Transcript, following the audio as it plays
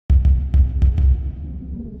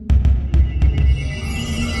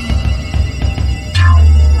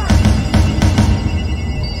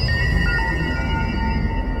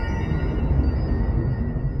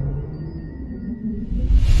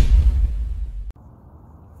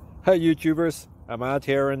Hey YouTubers, I'm out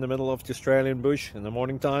here in the middle of the Australian bush in the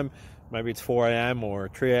morning time. Maybe it's 4 a.m. or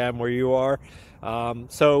 3 a.m. where you are.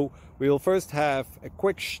 So we'll first have a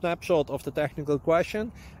quick snapshot of the technical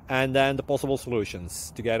question and then the possible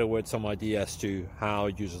solutions, together with some ideas to how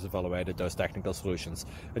users evaluated those technical solutions.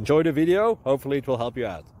 Enjoy the video, hopefully it will help you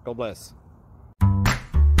out. God bless.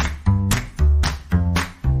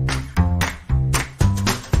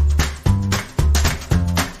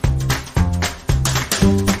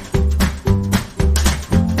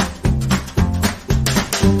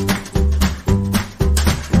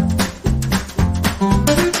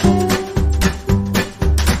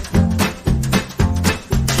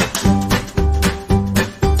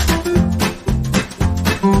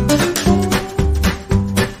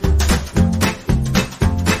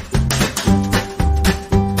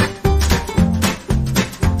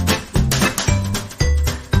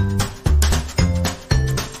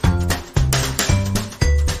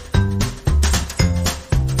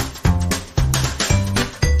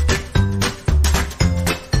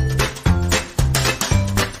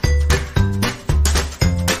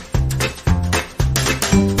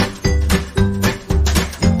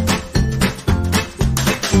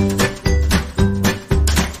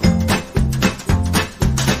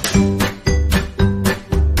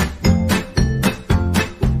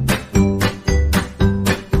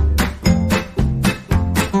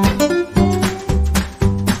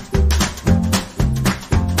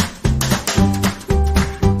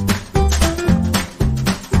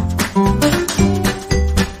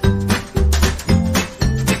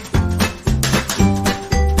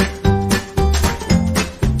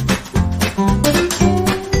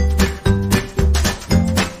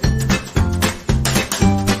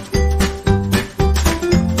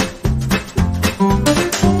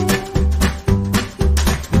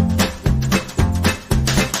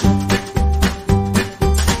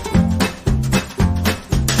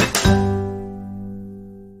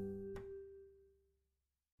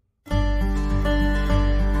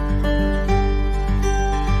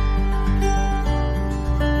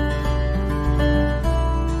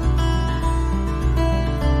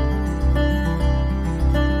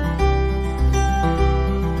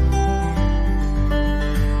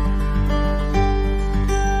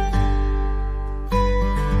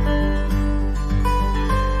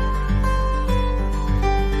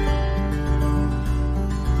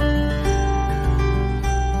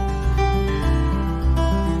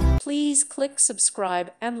 Please click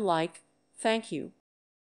subscribe and like. Thank you.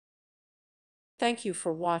 Thank you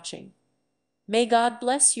for watching. May God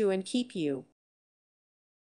bless you and keep you.